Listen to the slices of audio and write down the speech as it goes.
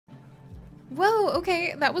Whoa,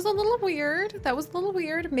 okay, that was a little weird. That was a little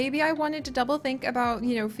weird. Maybe I wanted to double think about,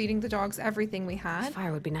 you know, feeding the dogs everything we had.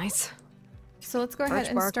 Fire would be nice. So let's go ahead Birch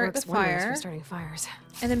and bark start the works wonders fire. for starting fires.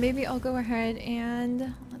 And then maybe I'll go ahead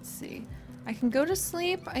and, let's see. I can go to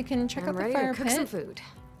sleep. I can check out the ready fire to cook pit. some food.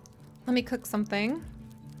 Let me cook something.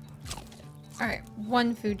 All right,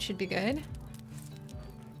 one food should be good.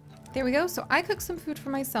 There we go. So I cook some food for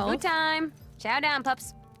myself. Food time. Chow down,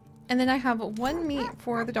 pups. And then I have one meat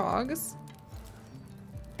for the dogs.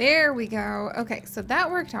 There we go. Okay, so that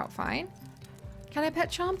worked out fine. Can I pet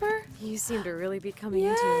Chomper? You seem to really be coming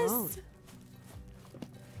into your own.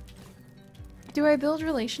 Do I build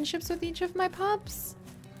relationships with each of my pups?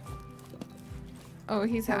 Oh,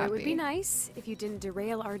 he's happy. It would be nice if you didn't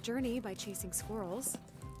derail our journey by chasing squirrels.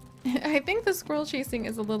 I think the squirrel chasing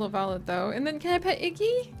is a little valid though. And then can I pet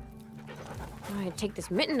Iggy? I'd take this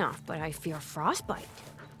mitten off, but I fear frostbite.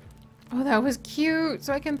 Oh, that was cute.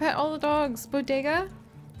 So I can pet all the dogs. Bodega?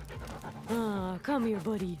 Ah, come here,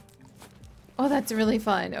 buddy. Oh, that's really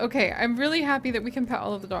fun. Okay, I'm really happy that we can pet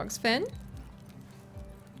all of the dogs. Finn?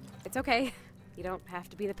 It's okay. You don't have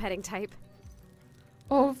to be the petting type.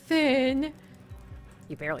 Oh, Finn.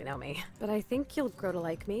 You barely know me. But I think you'll grow to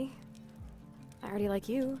like me. I already like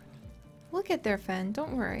you. We'll get there, Finn.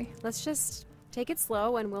 Don't worry. Let's just take it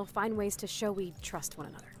slow and we'll find ways to show we trust one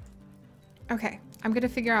another. Okay, I'm gonna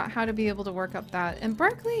figure out how to be able to work up that. And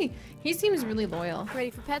Barkley, he seems really loyal. Ready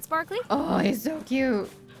for pets, Barkley? Oh, he's so cute.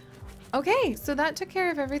 Okay, so that took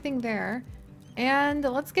care of everything there. And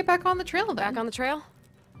let's get back on the trail then. Back on the trail?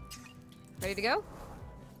 Ready to go?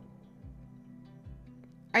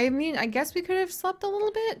 I mean, I guess we could have slept a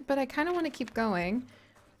little bit, but I kind of want to keep going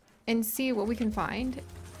and see what we can find.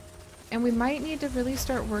 And we might need to really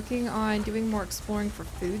start working on doing more exploring for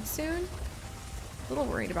food soon. A little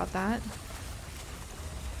worried about that.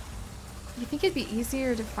 You think it'd be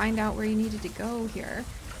easier to find out where you needed to go here.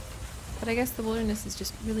 But I guess the wilderness is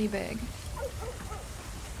just really big.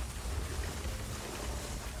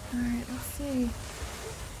 Alright, let's see.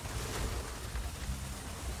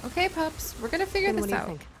 Okay, pups, we're gonna figure this out.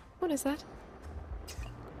 Think? What is that?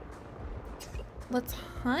 Let's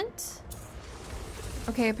hunt?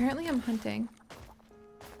 Okay, apparently I'm hunting.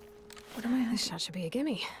 What am I hunting? This shot should be a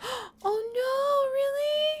gimme. Oh no,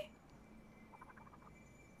 really?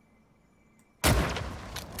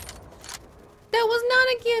 That was not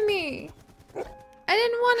a gimme! I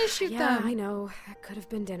didn't want to shoot them. I know. That could have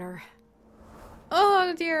been dinner.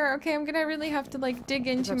 Oh dear, okay, I'm gonna really have to like dig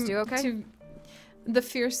into okay? to the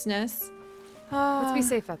fierceness. Let's be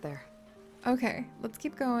safe out there. Okay, let's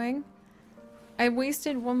keep going. I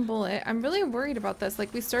wasted one bullet. I'm really worried about this.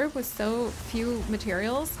 Like, we started with so few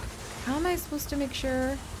materials. How am I supposed to make sure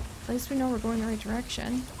at least we know we're going the right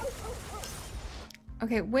direction?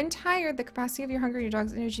 Okay, when tired, the capacity of your hunger and your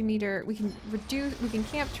dog's energy meter, we can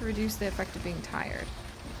camp to reduce the effect of being tired.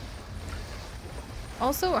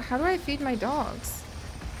 Also, how do I feed my dogs?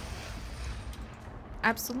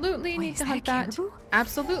 Absolutely need to hunt that. Caribou?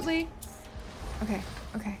 Absolutely. Okay,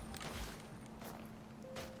 okay.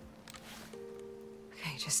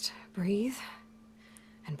 Okay, just breathe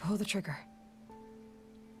and pull the trigger.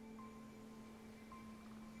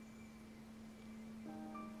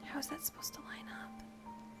 How is that supposed to line up?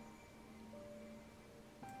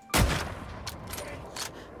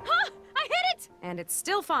 Ha! I hit it! And it's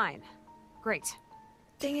still fine. Great.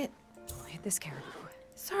 Dang it. I'll hit this caribou.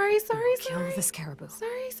 Sorry. Kill this caribou.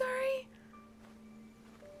 Sorry.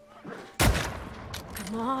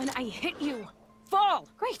 Come on, I hit you! Fall!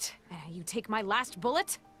 Great! And you take my last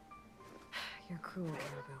bullet? You're cruel,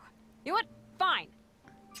 caribou. You know what? Fine.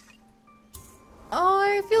 Oh,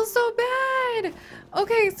 I feel so bad.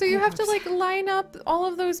 Okay, so you have to like line up all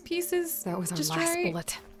of those pieces. That was our just last right.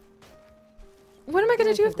 bullet. What am I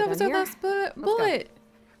gonna do if that was our Done last here? bullet?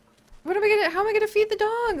 What am I gonna? How am I gonna feed the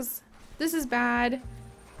dogs? This is bad.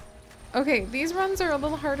 Okay, these runs are a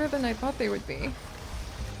little harder than I thought they would be.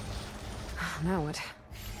 Now what?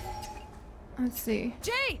 Let's see.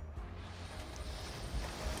 Jay!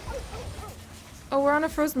 Oh, we're on a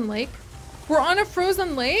frozen lake? We're on a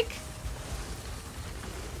frozen lake?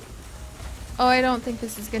 Oh, I don't think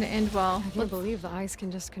this is gonna end well. I can't believe the ice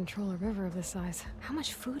can just control a river of this size. How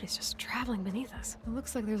much food is just traveling beneath us? It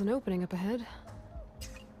looks like there's an opening up ahead.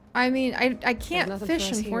 I mean, I can't There's nothing fish,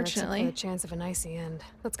 for us here unfortunately. except for the chance of an icy end.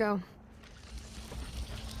 Let's go.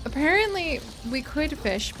 Apparently, we could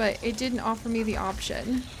fish, but it didn't offer me the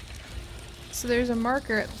option. So there's a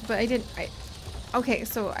marker, but okay,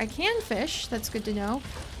 so I can fish. That's good to know.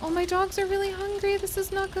 Oh, my dogs are really hungry. This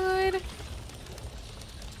is not good.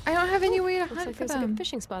 I don't have any way to Looks hunt like for there's a them. good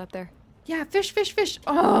fishing spot up there. Yeah, fish.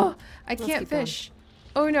 Oh, I can't keep going. fish.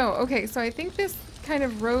 Oh no, okay, so I think this kind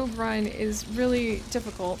of rogue run is really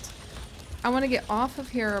difficult. I want to get off of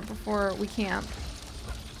here before we camp.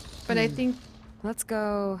 But I think... Let's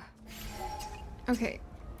go. Okay.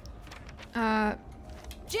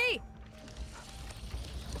 G!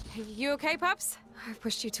 Hey, you okay, Pups? I've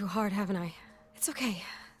pushed you too hard, haven't I? It's okay.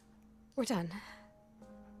 We're done.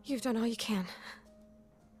 You've done all you can.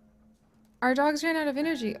 Our dogs ran out of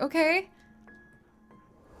energy. Okay.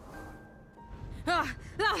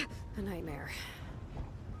 A nightmare.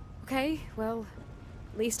 Okay, well,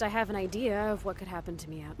 at least I have an idea of what could happen to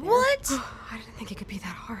me out there. What? I didn't think it could be that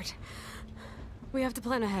hard. We have to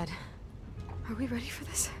plan ahead. Are we ready for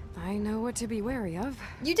this? I know what to be wary of.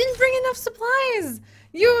 You didn't bring enough supplies!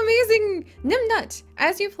 You amazing Nimnut!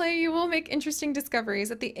 As you play, you will make interesting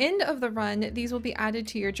discoveries. At the end of the run, these will be added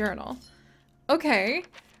to your journal. Okay.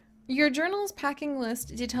 Your journal's packing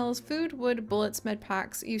list details food, wood, bullets, med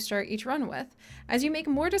packs you start each run with. As you make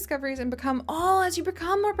more discoveries and become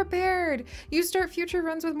more prepared, you start future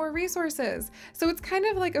runs with more resources. So it's kind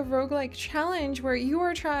of like a roguelike challenge where you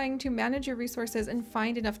are trying to manage your resources and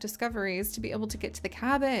find enough discoveries to be able to get to the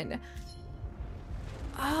cabin.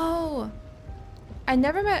 Oh, I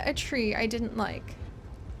never met a tree I didn't like.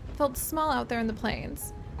 Felt small out there in the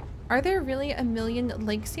plains. Are there really a million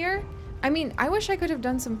lakes here? I mean, I wish I could have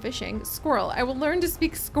done some fishing. Squirrel. I will learn to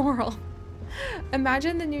speak squirrel.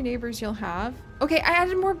 Imagine the new neighbors you'll have. Okay, I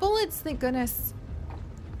added more bullets, thank goodness.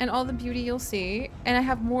 And all the beauty you'll see. And I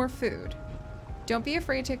have more food. Don't be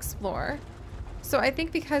afraid to explore. So I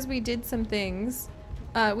think because we did some things,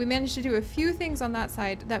 we managed to do a few things on that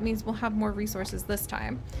side. That means we'll have more resources this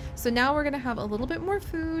time. So now we're going to have a little bit more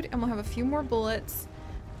food and we'll have a few more bullets.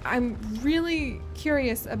 I'm really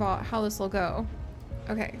curious about how this will go.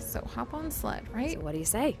 Okay, so hop on sled, right? So what do you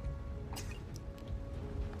say?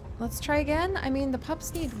 Let's try again. I mean, the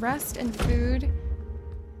pups need rest and food.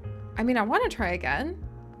 I mean, I want to try again.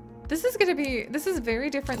 This is very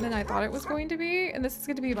different than I thought it was going to be, and this is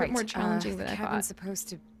going to be a bit more challenging than I thought. Cabin's supposed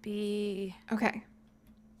to be... Okay.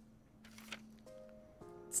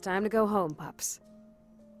 It's time to go home, Pups.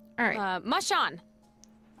 All right. Mush on!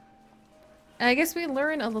 I guess we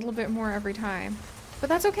learn a little bit more every time. But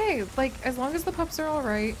that's okay. Like, as long as the pups are all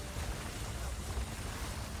right.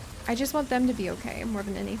 I just want them to be okay more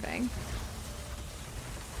than anything.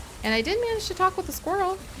 And I did manage to talk with the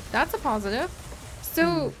squirrel. That's a positive.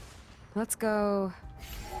 So... Let's go.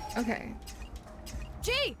 Okay.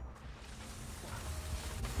 G!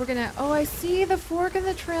 We're gonna... Oh, I see the fork in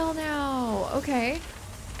the trail now. Okay.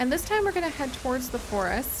 And this time we're gonna head towards the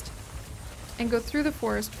forest. And go through the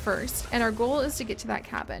forest first. And our goal is to get to that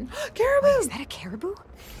cabin. Caribou! Wait, is that a caribou?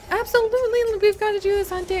 Absolutely! We've got to do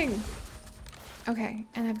this hunting. Okay,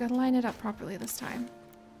 and I've got to line it up properly this time.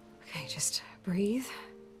 Okay, just breathe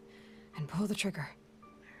and pull the trigger.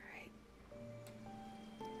 Alright.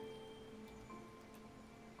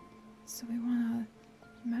 So we want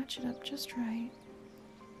to match it up just right.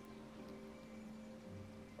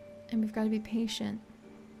 And we've got to be patient.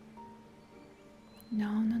 No,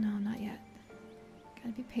 not yet.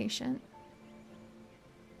 Gotta be patient.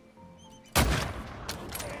 Huh!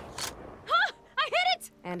 I hit it!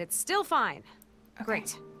 And it's still fine. Okay.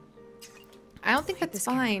 Great. I don't think that's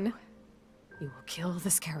fine. Caribou. You will kill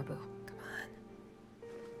this caribou. Come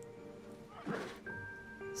on.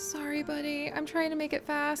 Sorry, buddy. I'm trying to make it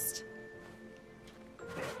fast.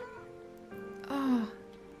 Oh.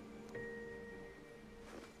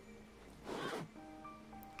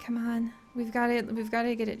 Come on. We've got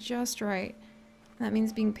to get it just right. That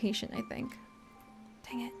means being patient, I think.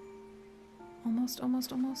 Dang it. Almost.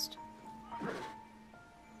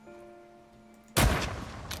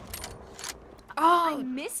 Oh, I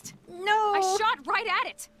missed? no! I shot right at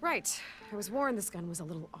it! Right. I was warned this gun was a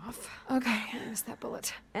little off. Okay. I missed that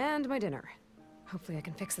bullet. And my dinner. Hopefully I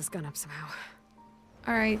can fix this gun up somehow.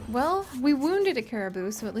 Alright, well, we wounded a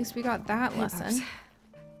caribou, so at least we got that lesson.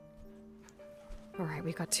 Alright,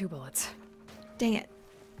 we got 2 bullets. Dang it.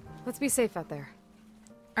 Let's be safe out there.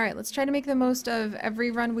 Alright, let's try to make the most of every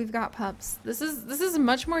run we've got, pups. This is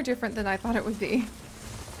much more different than I thought it would be.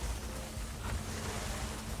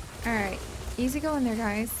 Alright, easy going there,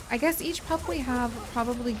 guys. I guess each pup we have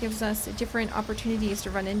probably gives us different opportunities to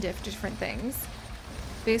run into different things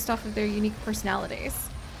based off of their unique personalities.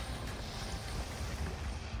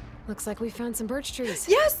 Looks like we found some birch trees.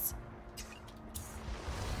 Yes!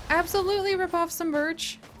 Absolutely rip off some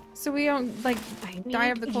birch so we don't, like, die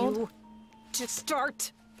of the cold. You to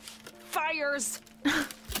start fires. That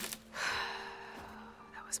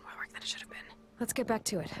was more work than it should have been. Let's get back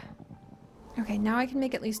to it. Okay, now I can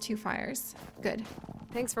make at least 2 fires. Good.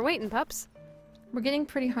 Thanks for waiting, pups. We're getting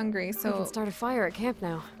pretty hungry, We so can start a fire at camp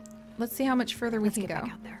now. let's see how much further we Let's can get go.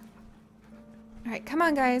 back out there. All right, come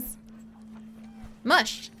on, guys.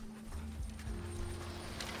 Mush.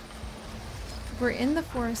 We're in the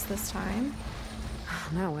forest this time.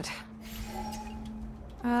 Now what?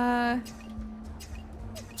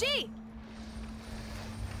 Gee!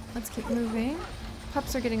 Let's keep moving.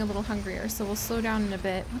 Pups are getting a little hungrier, so we'll slow down in a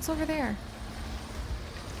bit. What's over there?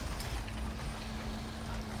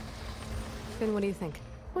 Finn, what do you think?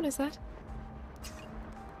 What is that?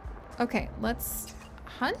 Okay, let's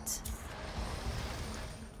hunt.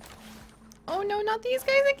 Oh no, not these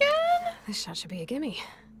guys again! This shot should be a gimme.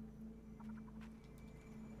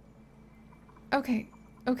 Okay,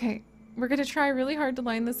 okay. We're gonna try really hard to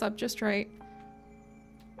line this up just right.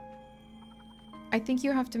 I think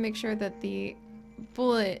you have to make sure that the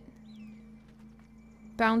bullet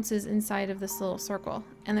bounces inside of this little circle,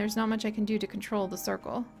 and there's not much I can do to control the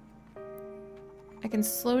circle. I can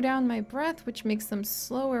slow down my breath, which makes them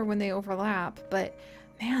slower when they overlap, but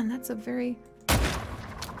man, that's a very...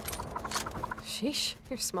 Sheesh,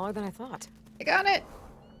 you're smaller than I thought. I got it!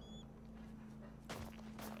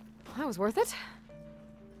 Well, that was worth it.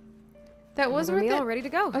 That was Another worth meal it. ready to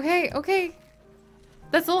go. Okay, okay.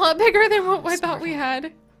 That's a lot bigger than what I thought we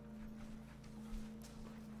had.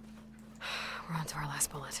 We're on to our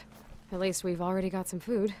last bullet. At least we've already got some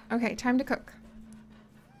food. Okay, time to cook.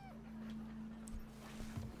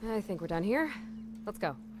 I think we're done here. Let's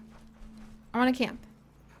go. I want to camp.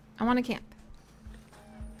 I want to camp.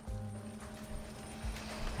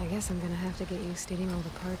 I guess I'm gonna have to get used to eating all the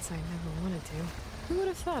parts I never wanted to. Who would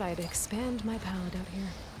have thought I'd expand my palate out here?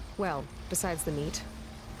 Well, besides the meat.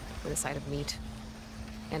 With a side of meat.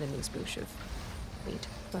 And a new spoosh of meat.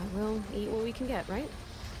 But we'll eat what we can get, right?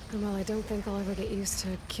 And while I don't think I'll ever get used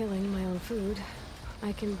to killing my own food,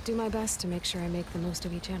 I can do my best to make sure I make the most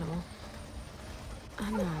of each animal.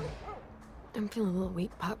 I'm feeling a little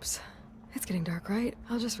weak, pups. It's getting dark, right?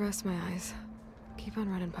 I'll just rest my eyes. Keep on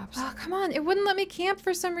running, pups. Oh, come on. It wouldn't let me camp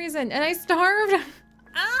for some reason, and I starved.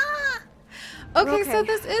 Ah! Okay, so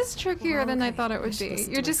this is trickier than I thought it would be.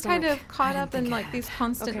 You're just kind of caught up in like these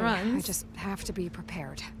constant runs. I just have to be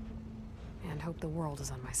prepared. And hope the world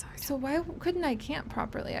is on my side. So why couldn't I camp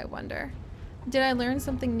properly, I wonder? Did I learn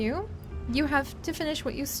something new? You have to finish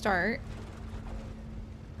what you start.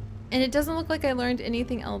 And it doesn't look like I learned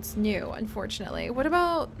anything else new, unfortunately. What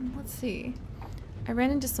about, let's see. I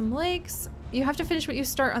ran into some lakes. You have to finish what you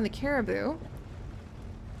start on the caribou.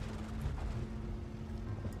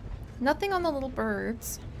 Nothing on the little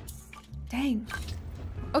birds. Dang.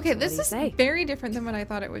 Okay, this is very different than what I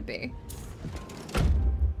thought it would be.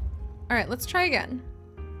 Alright, let's try again.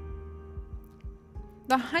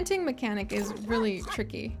 The hunting mechanic is really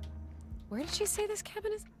tricky. Where did she say this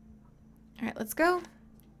cabin is? Alright, let's go.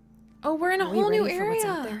 Oh, we're in a whole new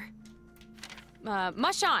area.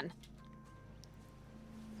 Mush on.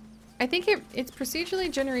 I think it's procedurally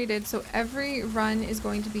generated, so every run is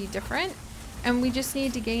going to be different. And we just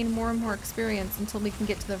need to gain more and more experience until we can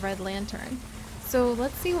get to the red lantern. So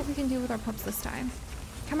let's see what we can do with our pups this time.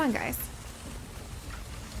 Come on, guys.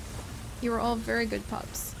 You are all very good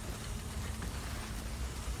pups.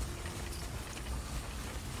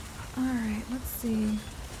 Alright, let's see.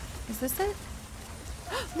 Is this it?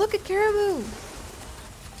 Look at caribou!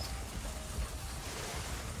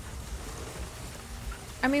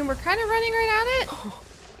 I mean, we're kind of running right at it. Oh,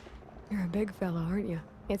 you're a big fella, aren't you?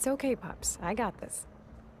 It's okay, pups. I got this.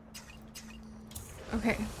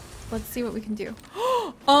 Okay, let's see what we can do.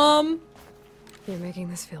 You're making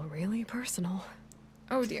this feel really personal.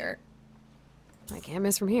 Oh dear. I can't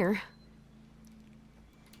miss from here.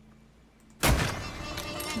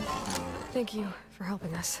 Thank you for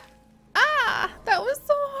helping us. Ah, that was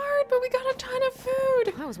so hard, but we got a ton of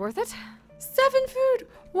food. That was worth it. 7 food.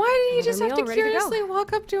 Why did he just have to meal ready to go. curiously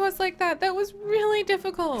walk up to us like that? That was really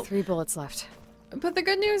difficult. 3 bullets left. But the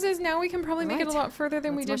good news is now we can probably make it a lot further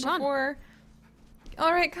than we did before.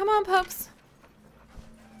 All right, come on, pups.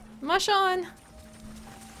 Mush on.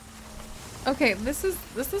 Okay, this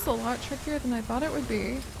is a lot trickier than I thought it would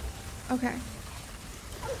be. Okay.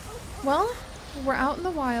 Well, we're out in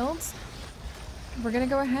the wilds. We're gonna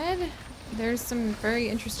go ahead. There's some very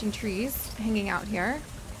interesting trees hanging out here.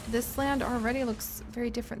 This land already looks very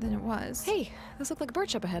different than it was. Hey, those look like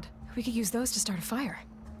birch up ahead. We could use those to start a fire.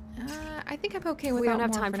 I think I'm okay with We that. don't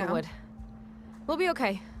have time for wood. We'll be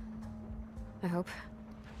okay. I hope.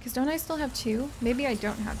 Because don't I still have 2? Maybe I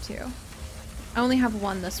don't have 2. I only have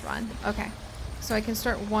 1 this run. Okay. So I can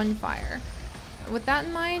start 1 fire. With that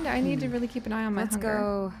in mind, I need to really keep an eye on my hunger. Let's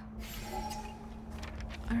go.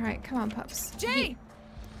 Alright, come on, pups. Jay!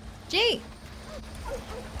 Jay!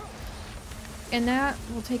 And that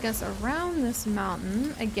will take us around this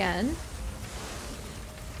mountain again.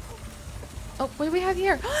 Oh, what do we have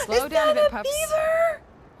here? Slow Is down that a bit, a pups. beaver?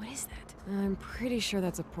 What is that? I'm pretty sure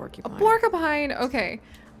that's a A porcupine. porcupine. Okay.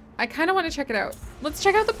 I kind of want to check it out. Let's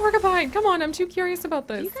check out the porcupine. Come on, I'm too curious about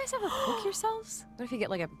Do this. you guys ever poke yourselves? What if you get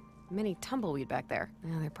like a mini tumbleweed back there?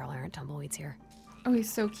 No, there probably aren't tumbleweeds here. Oh,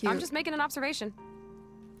 he's so cute. I'm just making an observation.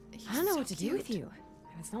 He's I don't know so what to do cute. with you.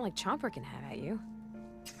 It's not like Chomper can have at you.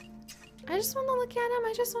 I just want to look at him.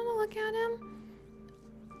 I just want to look at him.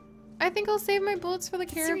 I think I'll save my bullets for the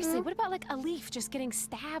caribou. Seriously, what about like a leaf just getting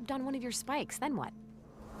stabbed on one of your spikes? Then what?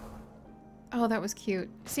 Oh, that was cute.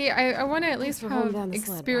 See, I want to at least for holding have down the sled,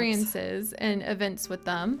 Pops. experiences and events with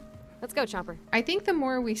them. Let's go, Chomper. I think the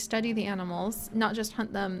more we study the animals, not just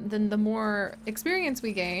hunt them, then the more experience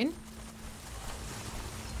we gain.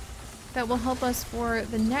 That will help us for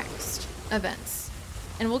the next events.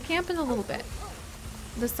 And we'll camp in a little bit.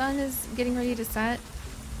 The sun is getting ready to set.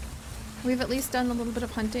 We've at least done a little bit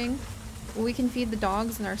of hunting. We can feed the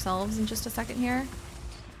dogs and ourselves in just a second here.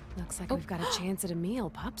 Looks like Oh. we've got a chance at a meal,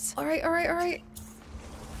 pups. All right, all right, all right.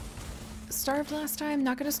 Starved last time,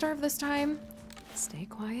 not gonna starve this time. Stay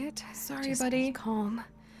quiet. Sorry, Just buddy. Be calm.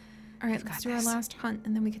 All right, We've let's got do our this. last hunt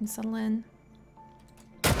and then we can settle in.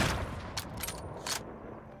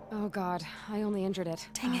 Oh God, I only injured it.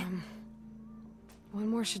 Dang it. One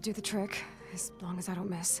more should do the trick, as long as I don't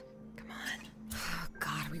miss. Come on. Oh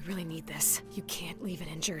God, we really need this. You can't leave it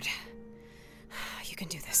injured. You can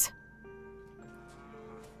do this.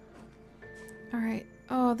 All right.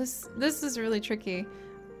 Oh, this is really tricky.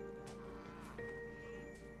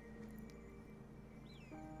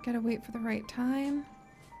 Gotta wait for the right time.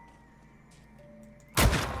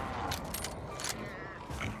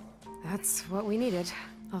 That's what we needed.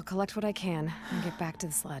 I'll collect what I can and get back to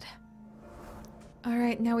the sled. All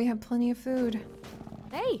right, now we have plenty of food.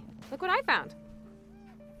 Hey, look what I found.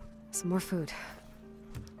 Some more food.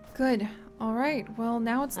 Good. All right. Well,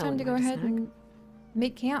 now it's I time to wouldn't go mind a ahead snack. and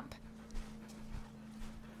make camp.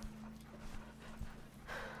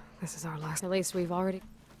 This is our last. At least we've already.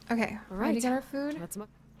 Okay. All Ready to right. get our food? Let's.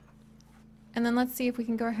 And then let's see if we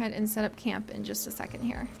can go ahead and set up camp in just a second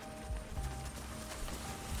here.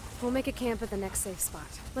 We'll make a camp at the next safe spot.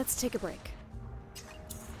 Let's take a break.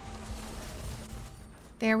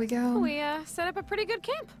 There we go. We set up a pretty good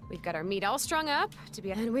camp. We've got our meat all strung up to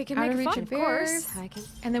be, and we can Out make of it reach fun, of of course. bears. I can.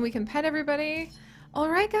 And then we can pet everybody. All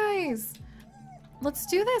right, guys. Let's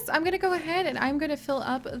do this. I'm going to go ahead and I'm going to fill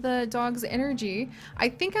up the dog's energy. I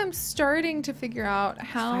think I'm starting to figure out Fire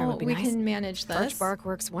how would be we nice. can manage this. Birch bark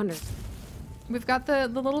works wonders. We've got the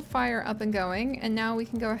little fire up and going, and now we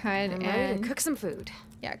can go ahead I'm ready and to cook some food.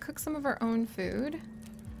 yeah, cook some of our own food.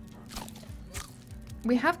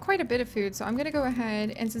 We have quite a bit of food, so I'm gonna go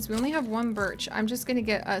ahead, and since we only have one birch, I'm just gonna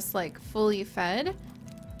get us like fully fed.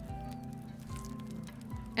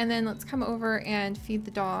 And then let's come over and feed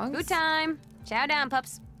the dogs. Food time. Chow down,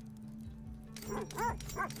 pups.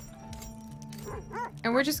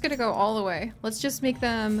 And we're just gonna go all the way. Let's just make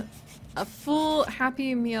them a full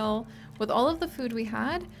happy meal with all of the food we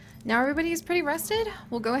had. Now everybody's pretty rested.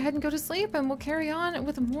 We'll go ahead and go to sleep and we'll carry on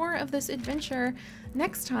with more of this adventure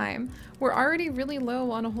next time. We're already really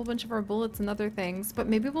low on a whole bunch of our bullets and other things, but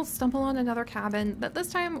maybe we'll stumble on another cabin that this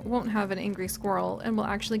time won't have an angry squirrel and will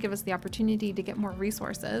actually give us the opportunity to get more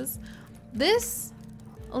resources. This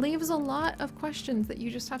leaves a lot of questions that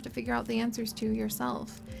you just have to figure out the answers to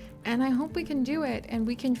yourself. And I hope we can do it and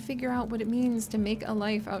we can figure out what it means to make a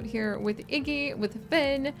life out here with Iggy, with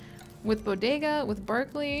Finn, with Bodega, with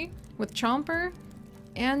Barkley, with Chomper,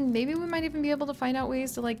 and maybe we might even be able to find out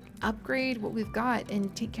ways to like upgrade what we've got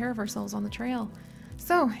and take care of ourselves on the trail.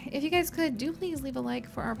 So if you guys could, do please leave a like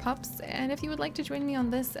for our pups, and if you would like to join me on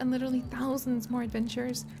this and literally thousands more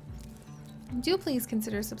adventures, do please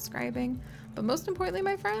consider subscribing. But most importantly,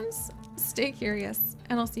 my friends, stay curious,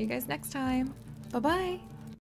 and I'll see you guys next time. Bye-bye.